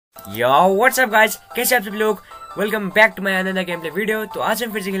Yo what's up guys, कैसे आप सब लोग। Welcome back to my another game play video. तो आज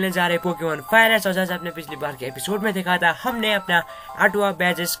हम फिर से खेलने जा रहे हैं पोकेमॉन फायर एस। और जैसे आपने पिछली बार के एपिसोड में देखा था, हमने अपना 8वां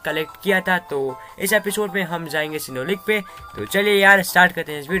बैजेस कलेक्ट किया था। तो इस एपिसोड में हम जाएंगे सिनोलिक पे। तो चलिए यार स्टार्ट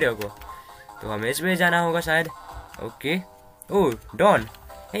करते हैं इस वीडियो को। तो हमें इसमें जाना होगा शायद। Okay, oh don,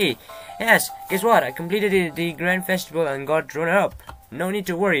 hey yes, guess what, I completed the grand festival and got runner up. No need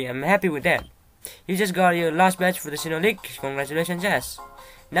to worry, I'm happy with that. You just got your last badge for the Sinnoh. Congratulations, yes.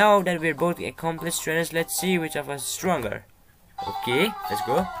 Now that we're both accomplished trainers, let's see which of us is stronger. Okay, let's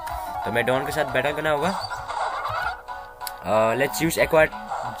go. तो मैं don के साथ battle करना होगा। Let's use Aqua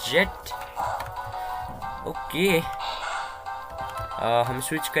Jet. Okay. हम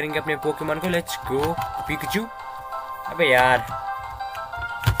switch करेंगे अपने Pokemon को। Let's go Pikachu. अबे यार,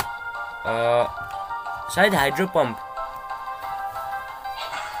 शायद hydro pump.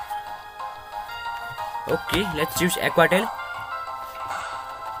 Okay, let's use एक्वाटेल।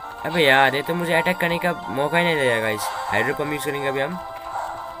 अबे यार, ये तो मुझे अटैक करने का मौका ही नहीं देगा गाइस। हाइड्रो पंप यूज करेंगे अभी हम।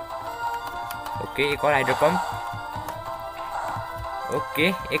 ओके, एक और हाइड्रो पंप। ओके,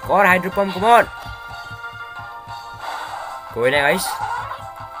 एक और हाइड्रो पंप। कम ऑन, कोई ना गाइस।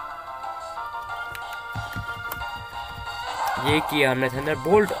 ये किया हमने थंडर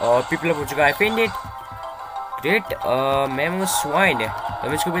बोल्ट और पीपल हो चुका है फेंडेड। ग्रेट। मेमो स्वाइन,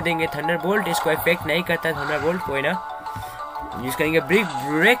 हम इसको भी देंगे थंडर बोल्ट। इसको इफेक्ट नहीं करता थंडर बोल्ट, कोई ना। यूज करेंगे ब्रिक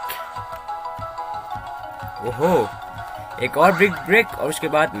ब्रेक। ओहो, एक और ब्रिक ब्रेक और उसके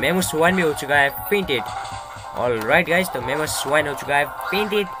बाद मेमो स्वाइन भी हो चुका है फेंटेड। ऑलराइट गाइस, तो मेमो स्वाइन हो चुका है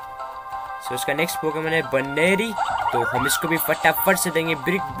फेंटेड। सो उसका नेक्स्ट पोकेमॉन है बनेरी। तो हम इसको भी फटाफट से देंगे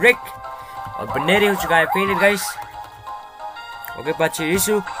ब्रिक ब्रेक। और बनेरी हो चुका है फेंटेड गाइस। ओके,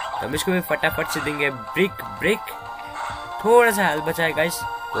 पचीरिसु, तो हम इसको भी फटाफट से देंगे ब्रिक ब्रेक। थोड़ा सा हेल्प बचा है गाइस,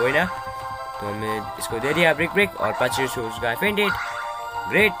 कोई ना। तो हमें इसको दे दिया ब्रिक ब्रेक और पचीरिसु उसका फेंटेड।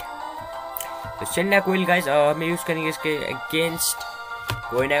 ग्रेट। तो चंडा कोयल गाइस, हमें यूज करेंगे इसके अगेंस्ट,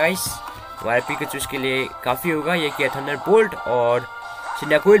 कोई ना गाइस। हमारे पिकाचू के लिए काफी होगा। ये किया थंडर बोल्ट और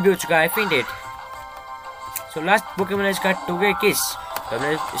चंडा कोयल भी हो चुका है फेंटेड। सो लास्ट पोकेमॉन है इसका टोगे किस। तो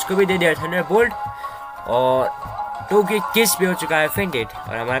हमने इसको भी दे दिया थंडर बोल्ट और टोगे किस भी हो चुका है फेंटेड।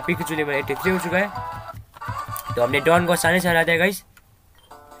 और हमारा पिकाचू लेवल 83 हो चुका है। तो हमने डॉन को आसानी से हरा दिया guys.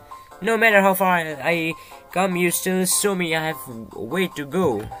 No matter how far I come, you still show me I have way to go.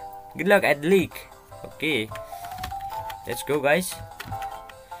 Good luck at the league. Okay, let's go guys.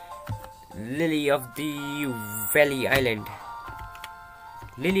 Lily of the Valley Island.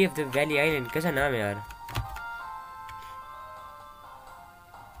 Lily of the Valley Island, कैसा नाम है यार।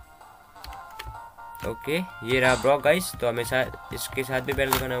 Okay, ये रहा Brock guys. तो हमें इसके साथ भी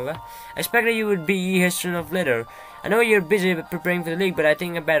बैटल करना होगा। Expected you would be here sooner or later. I know you're busy preparing for the league, but I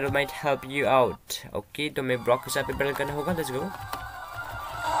think a battle might help you out. Okay, तो हमें ब्रॉक के साथ भी बैटल करना होगा। Let's go.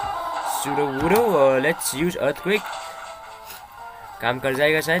 Sudowoodo, let's use earthquake. काम कर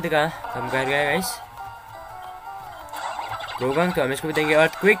जाएगा शायद। काम कर गया गाइस। प्रोग्राम, तो हम इसको भी देंगे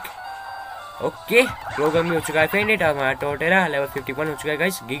earthquake. ओके, प्रोग्राम भी हो चुका है फेंडेड। हमारा टोटेरा लेवल 51 हो चुका है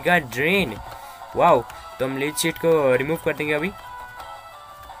गाइस। Giga drain, wow. तो हम लीड शीट को रिमूव कर देंगे अभी।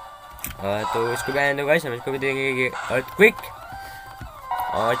 तो इसको भी आने दो गाइस। हम इसको भी देंगे अर्थक्विक।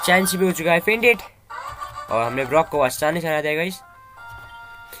 और चांस भी हो चुका है फेंडेड। और हमने ब्रॉक को आसानी से हरा दिया guys.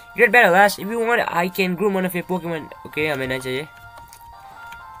 Great battle last. If you want I can groom one of your Pokemon. Okay, हमें नहीं चाहिए।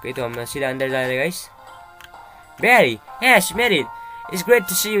 ओके, तो हम सीधा अंदर जा रहे हैं guys. Barry, yes, made it. It's great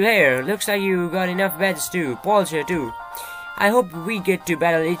to see you here. Looks like you got enough badges too. Paul's here too. I hope we get to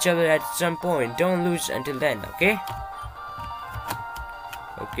battle each other at some point. Don't lose until then, okay?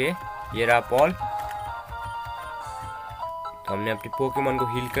 Okay, ये रहा Paul. तो हमने अपने Pokemon को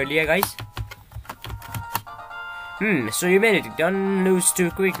heal कर लिया guys. So you made it. Don't lose too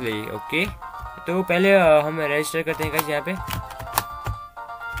quickly, okay? तो पहले हम रजिस्टर करते हैं गाइस यहाँ पे।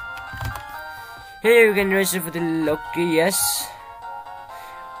 Here you can register for the okay, yes.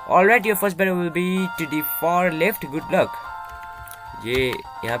 Alright, your first battle will be to the far left. Good luck. ये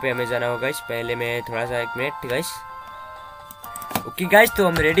यहाँ पे हमें जाना होगा। इस पहले में थोड़ा सा 1 मिनट गाइस। ओके गाइस, तो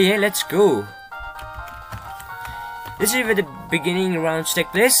हम रेडी हैं। Let's go. This is where the beginning rounds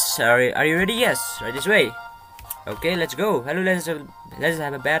take place. Are you ready? Yes. Right this way. Okay, let's go. Hello, let's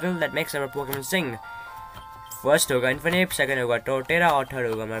have a battle that makes our Pokemon sing. First होगा Infinite, second होगा Torterra और third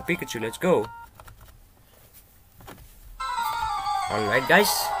होगा हमारा Pikachu. Let's go. Alright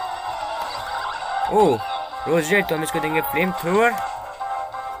guys. Oh, rose jet, तो हम इसको देंगे flame thrower.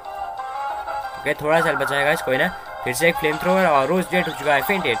 Okay, थोड़ा सा बचाएगा गाइस, कोई ना। फिर से एक फ्लेम थ्रोवर और रोज जेट हो चुका है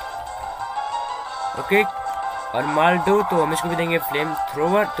फेंटेड। ओके, और माल्डो, तो हम इसको भी देंगे फ्लेम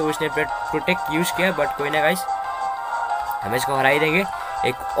थ्रोवर। तो इसने प्रोटेक्ट यूज किया, बट कोई ना गाइस, हम इसको हरा ही देंगे।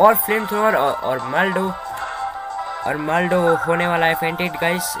 एक और फ्लेम थ्रोअर और माल्डो होने वाला है फेंटेड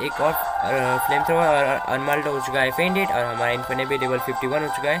गाइस। एक और फ्लेम थ्रोअर और अनमाल्डो हो चुका है फेंटेड और हमारा इन्फिनिट भी लेवल 51 हो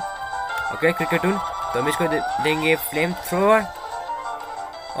चुका है। ओके क्रिकेटून, तो हम इसको देंगे फ्लेम थ्रोअर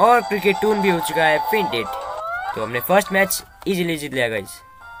और क्रिकेटून भी हो चुका है फेंटेड। तो हमने फर्स्ट मैच इजीली जीत लिया guys.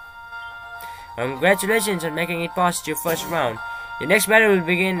 Congratulations on making it past your first round. Your next battle will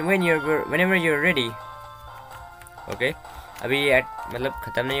begin whenever you're ready. Okay, अभी मतलब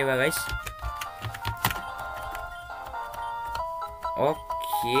खत्म नहीं हुआ गाइस।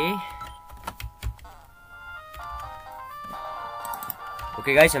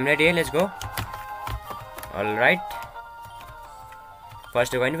 Okay guys, हम ready है, let's go. Alright.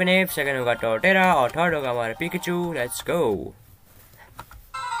 फर्स्ट होगा इन्फिनिट, सेकंड होगा टोटेरा और थर्ड होगा हमारा Pikachu. Let's go.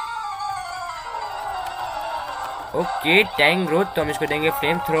 Okay tank growth, तो हम इसको देंगे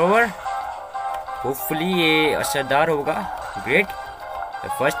फ्लेम थ्रोवर। होपफुली ये असरदार होगा। ग्रेट,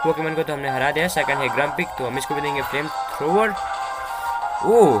 फर्स्ट पोकेमन को तो हमने हरा दिया। सेकंड है ग्रम्पिक, तो हम इसको भी देंगे फ्लेम थ्रोवर।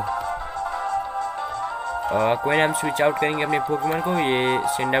 कोई ना, हम स्विच आउट करेंगे अपने पोकेमन को। ये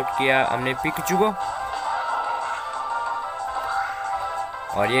सेंड आउट किया हमने पिकाचू को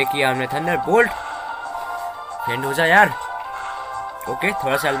और ये किया हमने थंडर बोल्ट। फ्रेंड हो जा यार। ओके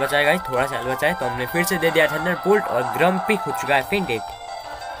थोड़ा सा बचा है गाइस, थोड़ा सा बचा है, तो हमने फिर से दे दिया थंडर बोल्ट और ग्रम्पिक हो चुका है फेंटेड।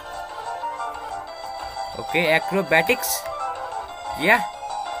 ओके एक्रोबैटिक्स किया,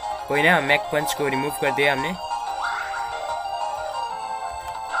 कोई ना, मैक पंच को रिमूव कर दिया हमने।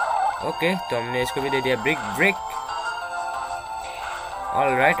 ओके तो हमने इसको भी दे दिया ब्रिक ब्रेक।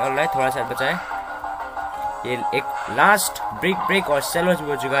 ऑलराइट थोड़ा सा बचा है। ये एक लास्ट ब्रिक ब्रेक और सेलोज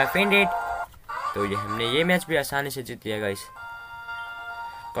भी हो चुका है फेंटेड। तो ये हमने ये मैच भी आसानी से जीत लिया guys.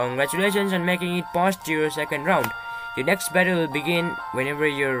 Congratulations on making it past your second round. Your next battle will begin whenever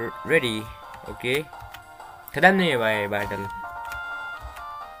you're ready. Okay, खत्म नहीं है भाई बैटल।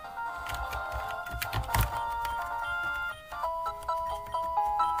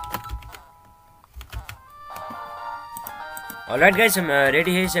 ऑलराइट गाइस, हम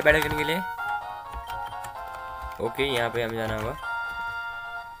रेडी है इसे बैटल करने के लिए। ओके यहाँ पे हमें जाना होगा।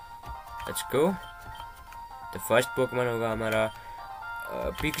 Let's go. तो फर्स्ट पोकेमन होगा हमारा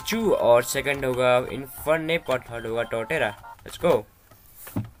पिकाचू और सेकंड होगा इन्फर्नेप और थर्ड होगा टोटेरा। Let's go.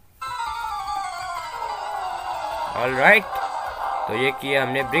 ऑलराइट, तो ये किया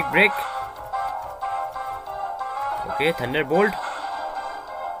हमने brick break. Okay thunder bolt.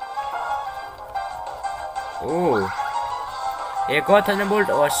 एक और थंडर बोल्ट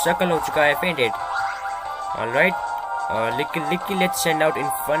और सर्कल हो चुका है फेंटेड। ऑलराइट, और Likki let's send out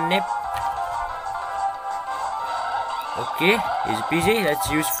Infernape. Okay, easy peasy. Let's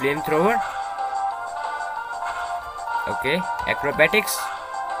use flamethrower. Okay, acrobatics.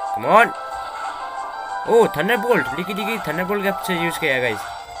 Come on. Thunderbolt. लिकी Thunderbolt कब से यूज किया गाइस?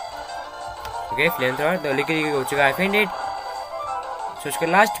 Okay, flamethrower. तो लिकी हो चुका है फेंटेड। So इसका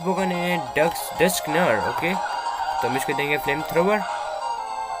लास्ट पोकेमन है डस्कनर। ओके, तो हम इसको देंगे flamethrower.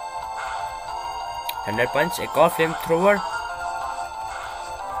 थंडर पंच, एक और flamethrower.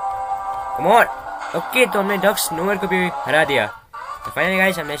 Come on. ओके तो हमने डक्स नोवर को भी हरा दिया। तो फाइनली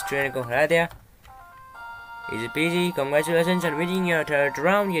गाइस हमने स्टूडेंट को हरा दिया। Easy PG. Congratulations on winning your third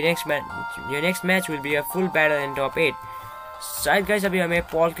round. Your next match will be a full battle in top 8. शायद गाइस अभी हमें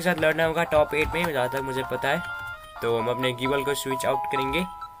पॉल के साथ लड़ना होगा टॉप 8 में, जहाँ तक मुझे पता है। तो हम अपने गिवल को स्विच आउट करेंगे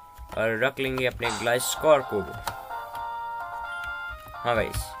और रख लेंगे अपने ग्लाइस स्कोर को। हाँ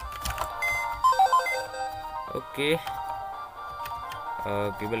गाइस ओके,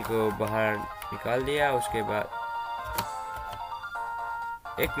 गिवल को बाहर निकाल दिया। उसके बाद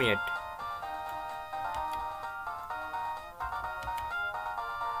एक मिनट,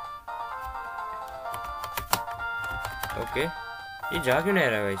 ओके ये जा क्यों नहीं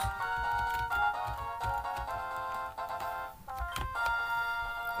रहा गाइस?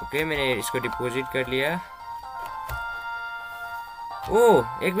 ओके मैंने इसको डिपॉजिट कर लिया।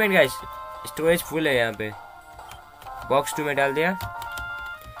 एक मिनट गाइस, स्टोरेज फुल है यहाँ पे। बॉक्स 2 में डाल दिया।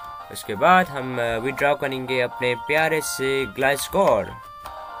 उसके बाद हम विड्रॉ करेंगे अपने प्यारे से ग्लाइस्कोर।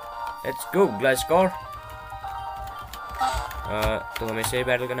 Let's go ग्लाइस्कोर। तो हमें से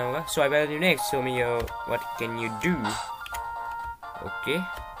बैटल करना होगा। सो आई battle you next, show me what can you do. Okay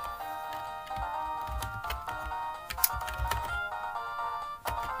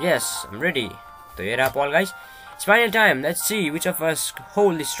yes I am ready. तो ये रहा Paul guys. It's final time, let's see which of us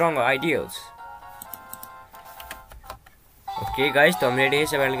hold the stronger ideals. Okay guys, तो हम ready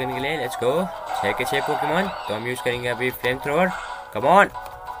है battle करने के लिए। Let's go. 6 के 6 पोकेमॉन, तो हम यूज करेंगे अभी flame thrower. Come on.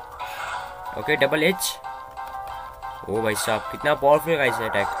 Okay double H. ओ भाई साहब कितना पावरफुल गाइस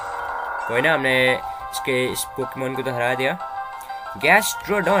अटैक। कोई ना, हमने इस पोकेमॉन को तो हरा दिया।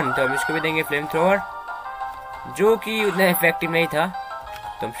 गैस्ट्रोडॉन, तो हम इसको भी देंगे फ्लेम थ्रोवर, जो कि उतना इफेक्टिव नहीं था।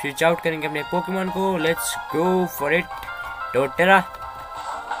 तो हम स्विच आउट करेंगे अपने पोकेमॉन को। Let's go for it. Tuatara,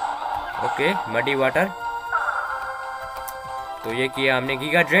 okay muddy water, तो ये किया हमने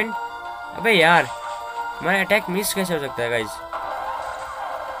गीगा ड्रेन। अबे यार हमारा अटैक मिस कैसे हो सकता है गाइस।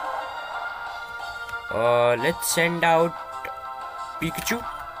 और let's send out Pikachu,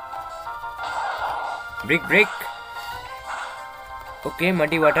 brick break, okay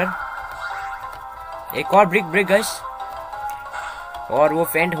muddy water, एक और ब्रिक ब्रेक गाइस, और वो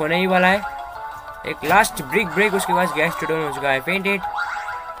फेंट होने ही वाला है। एक लास्ट ब्रिक ब्रेक, उसके बाद गैस्ट्रोडॉन हो चुका है फेंटेड।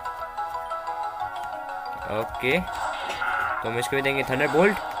 ओके तो हम इसको भी देंगे thunder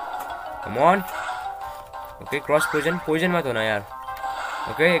bolt, come on, okay cross poison, poison मत होना यार।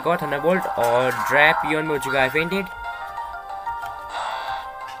 ओके एक और थंडर बोल्ट, और ड्रैपियन में हो चुका है फेंटेड।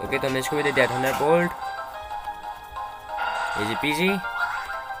 ओके तो हमने इसको भी दे दिया thunder bolt, easy PG.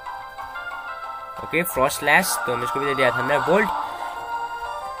 Okay Frost slash, तो हम इसको भी दे दिया थंडर बोल्ट।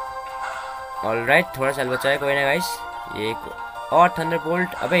 ऑलराइट थोड़ा सा बचा है, कोई ना गाइस। एक और थंडर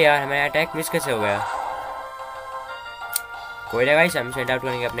बोल्ट, अबे यार हमारा अटैक मिस कैसे हो गया। कोई ना गाइस, हम सेंड आउट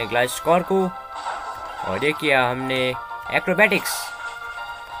करेंगे अपने ग्लास स्कोर को। और ये किया हमने एक्रोबैटिक्स,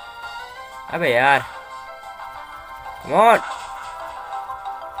 अबे यार कम ऑन।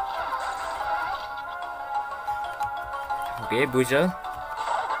 ओके बुजल,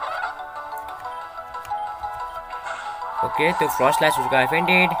 ओके तो फ्रॉस्ट स्लैश हो चुका है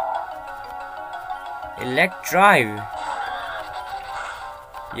फेंटेड। इलेक्ट्राइव,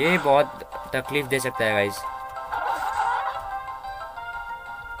 ये बहुत तकलीफ दे सकता है गाइस।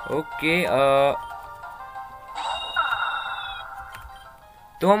 ओके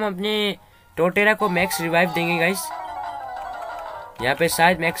तो हम अपने टोटेरा को मैक्स रिवाइव देंगे गाइस। यहाँ पे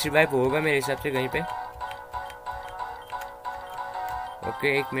शायद मैक्स रिवाइव होगा मेरे हिसाब से कहीं पे।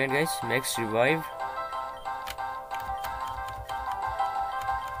 ओके एक मिनट गाइस, मैक्स रिवाइव,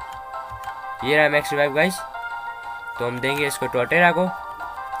 ये रहा मैक्स रिवाइव गाइस। तो हम देंगे इसको टोटेरा को।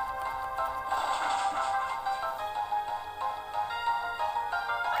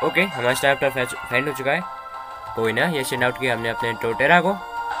 ओके हमारा स्टार्टर फेंड हो चुका है, कोई ना। ये सेंड आउट किया हमने अपने टोटेरा को,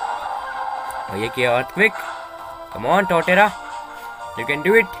 और ये किया earthquake. Come on tuatara, you can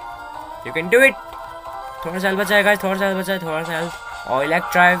do it, you can do it. थोड़ा सा बचा है गाइस, थोड़ा सा बचा है, थोड़ा सा हेल्थ। और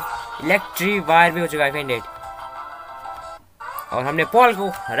इलेक्ट्री वायर भी हो चुका है फेंडेड, और हमने पॉल को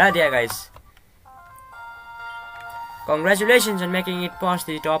हरा दिया guys. Congratulations on making it past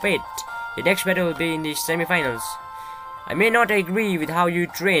the top 8. The next battle will be in the semi-finals. I may not agree with how you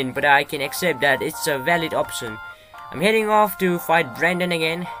train, but I can accept that it's a valid option. I'm heading off to fight Brandon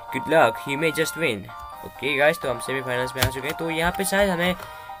again. Good luck, he may just win. Okay guys, तो हम semifinals में आ चुके हैं। तो यहाँ पे शायद हमें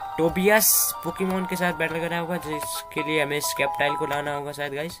टोबियस पोकेमॉन के साथ बैटल करना होगा, जिसके लिए हमें स्केप्टाइल को लाना होगा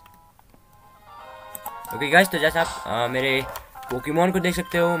शायद गाइस। ओके गाइस, तो जैसा आप मेरे पोकेमॉन को देख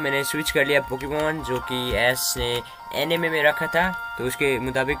सकते हो, मैंने स्विच कर लिया पोकेमॉन, जो कि एस ने एनिमे में रखा था, तो उसके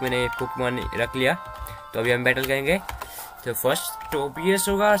मुताबिक मैंने पोकेमॉन रख लिया। तो अभी हम बैटल करेंगे। तो फर्स्ट टोबियस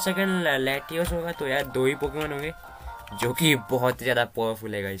होगा और सेकंड लैटियोस होगा। तो यार दो ही पोकेमॉन होंगे, जो कि बहुत ही ज़्यादा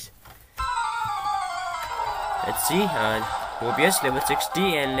पावरफुल है guys. Let's see, Tobias level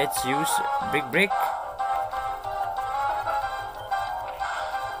 60 and let's use big break.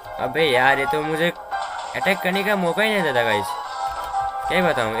 अबे यार ये तो मुझे अटैक करने का मौका ही नहीं देता गाइस, क्या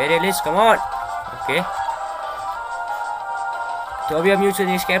बताऊं। एरियलिस कम ऑन, ओके। तो अभी हम यूज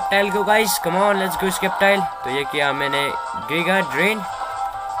करेंगे स्केप्टाइल को guys, come on let's go Sceptile. तो ये किया मैंने giga drain,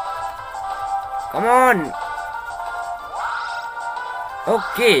 come on,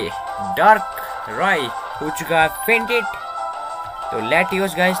 okay. Dark राई हो चुका फेंटेड। तो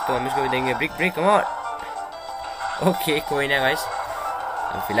लैटियोस गाइस, तो हम इसको भी देंगे brick break, come on, okay कोई ना गाइस।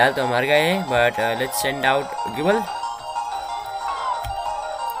 फिलहाल तो हम हार गए हैं, but let's send out गिबल,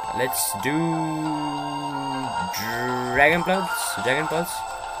 let's do dragon pulse.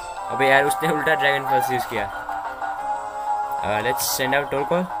 अबे यार उसने उल्टा ड्रैगन पल्स यूज किया। Let's send out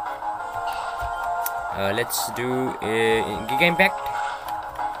टोरकोल, let's do giga impact,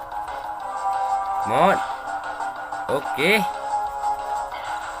 come on, okay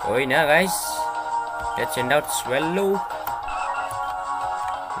कोई ना guys. Let's send out swallow,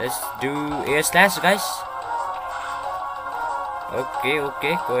 let's do air slash guys, okay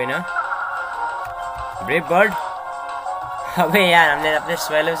okay कोई ना। Brave bird, अबे यार हमने अपने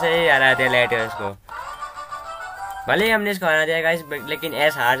स्वेलो से ही हरा दिया लैटियोस को। भले ही हमने इसको हरा दिया गाइस, लेकिन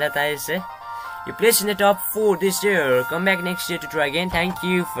ऐसा हार जाता है इससे। You placed in the top 4 this year. Come back next year to try again. Thank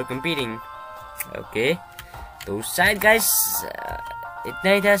you for competing. Okay. तो शायद गाइस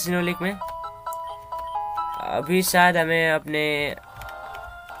इतना ही था सिनोलिक में। अभी शायद हमें अपने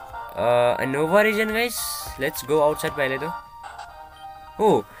ANOVA reason guys, let's go outside पहले तो।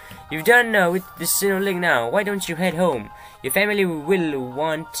 Oh, you've done with this Sinnoh now. Why don't you head home? Your family will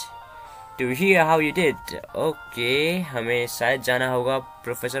want to hear how you did. Okay, हमें शायद जाना होगा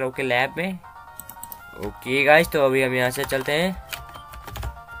प्रोफेसर ओके लैब में। Okay guys, तो अभी हम यहाँ से चलते हैं।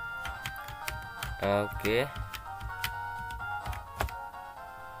 ओके,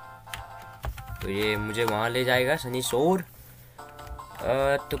 तो ये मुझे वहाँ ले जाएगा सनी शोर।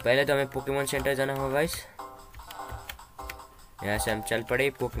 तो पहले तो हमें पोकेमोन सेंटर जाना होगा गाइस। यहाँ से हम चल पड़े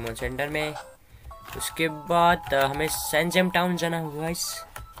पोकेमोन सेंटर में। उसके बाद हमें सैनजेम टाउन जाना होगा गाइस।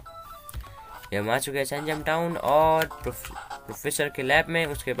 ये हम आ चुके हैं सैनजेम टाउन और प्रोफेसर के लैब में।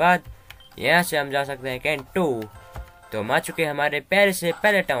 उसके बाद यहाँ से हम जा सकते हैं कैंटो। तो हम आ चुके हैं हमारे पैर से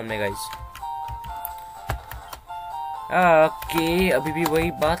पहले टाउन में गाइस। ओके, अभी भी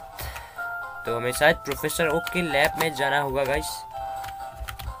वही बात, तो हमें शायद प्रोफेसर ओक के लैब में जाना होगा गाइस।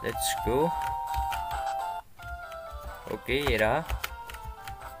 Let's go. ओके, ये रहा।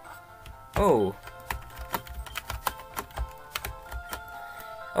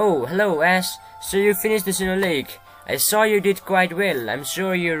 Oh, hello Ash. So you finished the Sinnoh Lake. I saw you did quite well. I'm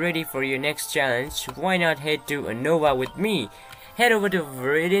sure you're ready for your next challenge. Why not head to Unova with me? Head over to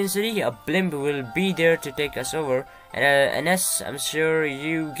Viridian City. A blimp will be there to take us over. And as I'm sure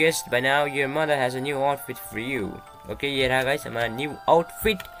you guessed by now, your mother has a new outfit for you. Okay, ये रहा guys हमारा new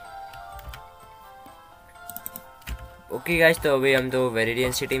outfit. Okay guys, तो अभी हम तो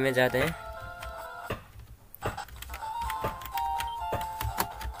viridian city में जाते हैं।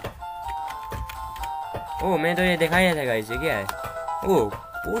 ओह, मैं तो ये दिखाया था गाइस, ये क्या है? ओह,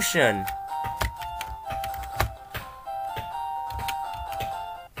 पोशन।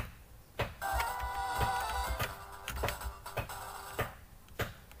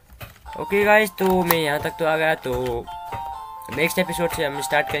 ओके गाइस, तो मैं यहाँ तक तो आ गया। तो नेक्स्ट एपिसोड से हम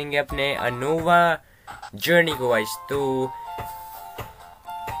स्टार्ट करेंगे अपने अनोवा जर्नी को गाइस। तो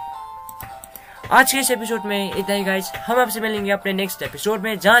आज के इस एपिसोड में इतना ही गाइस। हम आपसे मिलेंगे अपने नेक्स्ट एपिसोड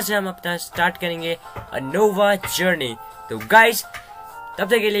में, जहां से हम अपना स्टार्ट करेंगे अनोवा जर्नी। तो गाइस, तब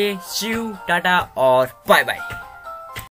तक के लिए सी यू, टाटा और बाय बाय।